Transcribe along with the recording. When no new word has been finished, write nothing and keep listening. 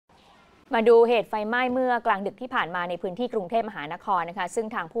มาดูเหตุไฟไหม้เมื่อกลางดึกที่ผ่านมาในพื้นที่กรุงเทพมหานครนะคะซึ่ง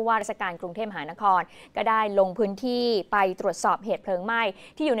ทางผู้ว่าราชการกรุงเทพมหานครก็ได้ลงพื้นที่ไปตรวจสอบเหตุเพลิงไหม้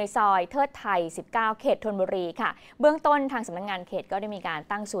ที่อยู่ในซอยเทิดไทย 19 เขตธนบุรีค่ะเบื้องต้นทางสำนักงานเขตก็ได้มีการ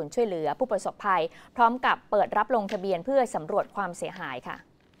ตั้งศูนย์ช่วยเหลือผู้ประสบภัยพร้อมกับเปิดรับลงทะเบียนเพื่อสำรวจความเสียหายค่ะ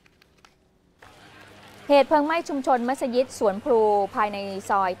เหตุเพลิงไหม้ชุมชนมัสยิดสวนพลูภายใน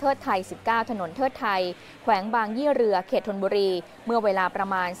ซอยเทิดไทย 19 ถนนเทิดไทยแขวงบางยี่เรือเขตธนบุรีเมื่อเวลาประ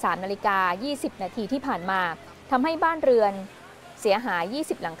มาณ 3:20 นาทีที่ผ่านมาทำให้บ้านเรือนเสียหาย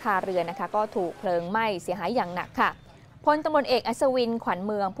 20 หลังคาเรือนนะคะก็ถูกเพลิงไหม้เสียหายอย่างหนักค่ะพลตำรวจเอกอัศวินขวัญ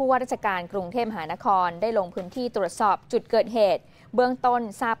เมืองผู้ว่าราชการกรุงเทพมหานครได้ลงพื้นที่ตรวจสอบจุดเกิดเหตุเบื้องต้น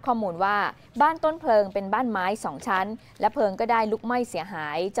ทราบข้อมูลว่าบ้านต้นเพลิงเป็นบ้านไม้2ชั้นและเพลิงก็ได้ลุกไหม้เสียหา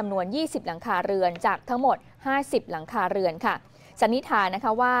ยจำนวน20หลังคาเรือนจากทั้งหมด50หลังคาเรือนค่ะสันนิษฐานนะค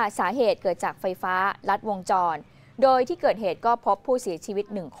ะว่าสาเหตุเกิดจากไฟฟ้าลัดวงจรโดยที่เกิดเหตุก็พบผู้เสียชีวิต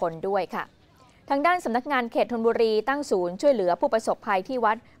1คนด้วยค่ะทางด้านสำนักงานเขตธนบุรีตั้งศูนย์ช่วยเหลือผู้ประสบภัยที่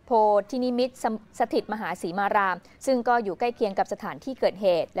วัดโพธินิมิตรสถิตมหาศรีมารามซึ่งก็อยู่ใกล้เคียงกับสถานที่เกิดเห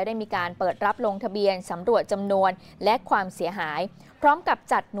ตุและได้มีการเปิดรับลงทะเบียนสำรวจจำนวนและความเสียหายพร้อมกับ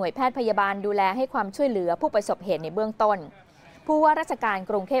จัดหน่วยแพทย์พยาบาลดูแลให้ความช่วยเหลือผู้ประสบเหตุในเบื้องต้นผู้ว่าราชการ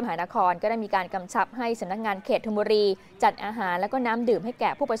กรุงเทพมหานครก็ได้มีการกำชับให้สำนักงานเขตธนบุรีจัดอาหารและก็น้ำดื่มให้แก่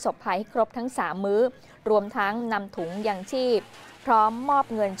ผู้ประสบภัยให้ครบทั้ง3มื้อรวมทั้งนำถุงยังชีพพร้อมมอบ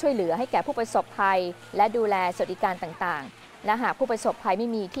เงินช่วยเหลือให้แก่ผู้ประสบภัยและดูแลสวัสดิการต่างๆและหากผู้ประสบภัยไม่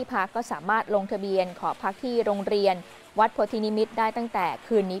มีที่พักก็สามารถลงทะเบียนขอพักที่โรงเรียนวัดโพธินิมิตรได้ตั้งแต่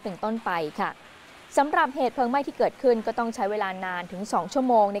คืนนี้เป็นต้นไปค่ะสำหรับเหตุเพลิงไหม้ที่เกิดขึ้นก็ต้องใช้เวลานานถึง2ชั่ว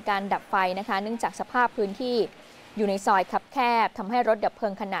โมงในการดับไฟนะคะเนื่องจากสภาพพื้นที่อยู่ในซอยคับแคบทำให้รถดับเพลิ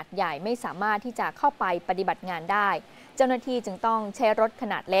งขนาดใหญ่ไม่สามารถที่จะเข้าไปปฏิบัติงานได้เจ้าหน้าที่จึงต้องใช้รถข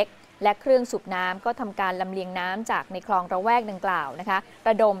นาดเล็กและเครื่องสูบน้ำก็ทำการลำเลียงน้ำจากในคลองระแวกดังกล่าวนะคะร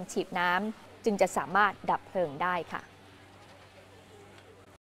ะดมฉีดน้ำจึงจะสามารถดับเพลิงได้ค่ะ